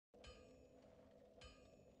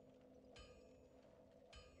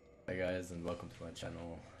Hi guys and welcome to my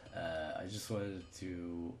channel. I just wanted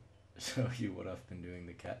to show you what I've been doing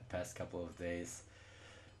the past couple of days.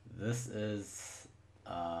 This is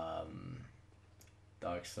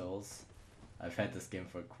Dark Souls. I've had this game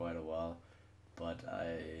for quite a while, but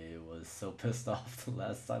I was so pissed off the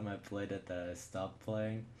last time I played it that I stopped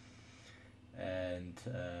playing. And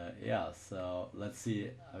yeah, so let's see.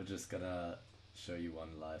 I'm just gonna show you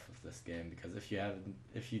one live of this game, because if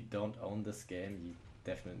you don't own this game, you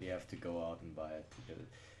definitely have to go out and buy it, because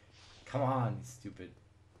come on, stupid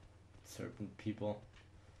serpent people.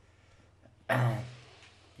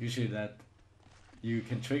 Usually that you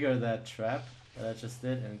can trigger that trap that I just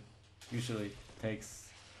did, and usually takes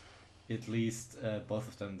at least both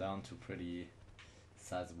of them down to pretty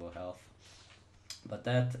sizable health, but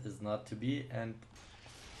that is not to be, and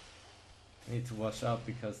I need to watch out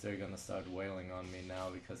because they're gonna start wailing on me now,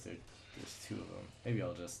 because there's two of them. Maybe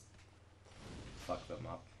I'll just fuck them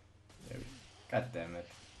up. There we, God damn it.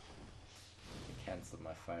 I canceled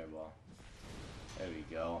my fireball. There we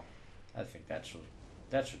go. I think that should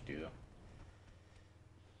do.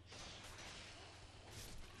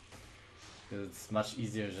 Because it's much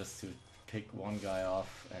easier just to pick one guy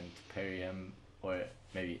off and parry him, or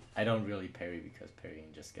maybe I don't really parry because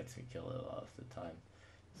parrying just gets me killed a lot of the time.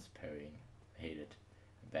 Just parrying. I hate it.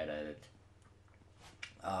 I'm bad at it.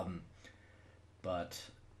 But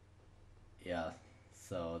yeah,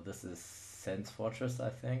 so this is Sense Fortress, I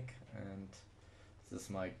think, and this is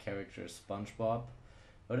my character SpongeBob.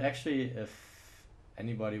 But actually, if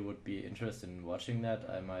anybody would be interested in watching that,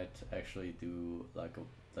 I might actually do like a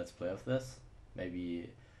let's play of this. Maybe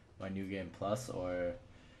my New Game Plus, or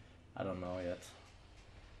I don't know yet.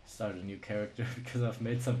 Start a new character, because I've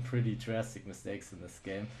made some pretty drastic mistakes in this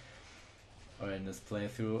game, or in this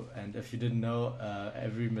playthrough. And if you didn't know,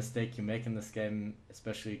 every mistake you make in this game,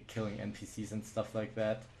 especially killing NPCs and stuff like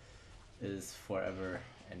that, is forever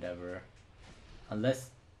and ever.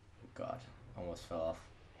 Unless, oh god, almost fell off.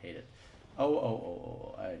 Hate it.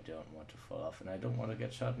 Oh, I don't want to fall off, and I don't want to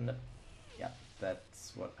get shot in the... Yeah,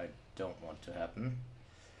 that's what I don't want to happen.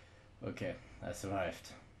 Okay, I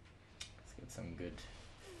survived. Let's get some good...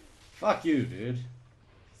 Fuck you, dude.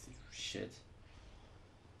 Shit.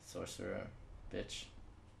 Sorcerer. Bitch.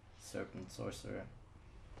 Serpent sorcerer.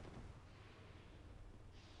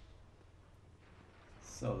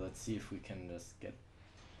 So let's see if we can just get...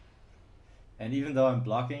 And even though I'm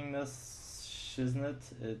blocking this shiznit,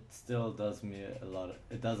 it still does me a lot of...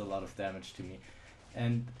 It does a lot of damage to me.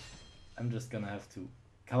 And I'm just gonna have to...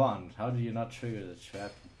 Come on, how do you not trigger the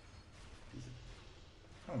trap?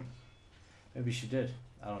 Maybe she did.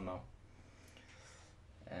 I don't know.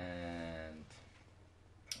 And...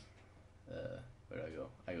 where do I go?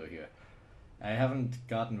 I go here. I haven't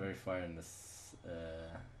gotten very far in this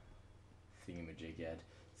thingamajig yet.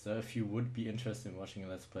 So if you would be interested in watching a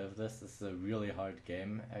let's play of this is a really hard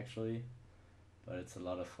game actually, but it's a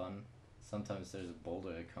lot of fun. Sometimes there's a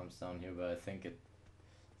boulder that comes down here, but I think it,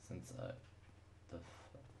 since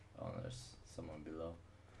oh, there's someone below.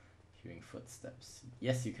 Hearing footsteps.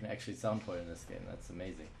 Yes, you can actually sound for in this game. That's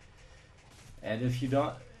amazing. And if you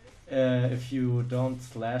don't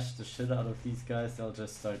slash the shit out of these guys, they'll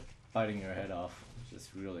just start biting your head off, which is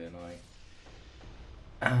really annoying.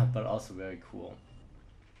 But also very cool.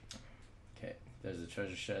 Okay, there's a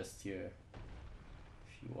treasure chest here.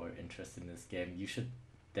 If you are interested in this game, you should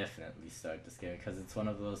definitely start this game, because it's one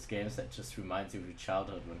of those games that just reminds you of your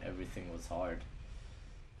childhood when everything was hard.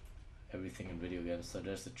 Everything in video games. So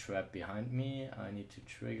there's a trap behind me, I need to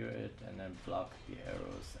trigger it and then block the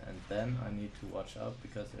arrows, and then I need to watch out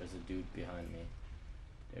because there's a dude behind me.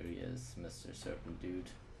 There he is, Mr. Serpent Dude.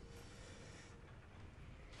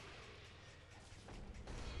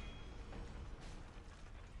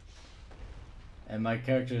 And my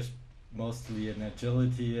character is mostly an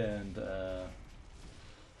agility and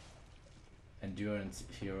endurance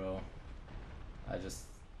hero.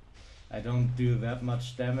 I don't do that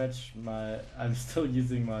much damage. I'm still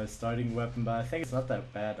using my starting weapon, but I think it's not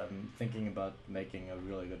that bad. I'm thinking about making a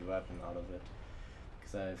really good weapon out of it,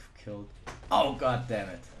 because I've killed... Oh god damn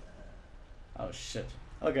it! Oh shit.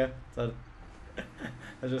 Okay, so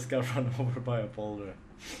I just got run over by a boulder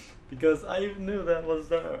because I knew that was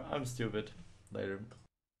there. I'm stupid. Later.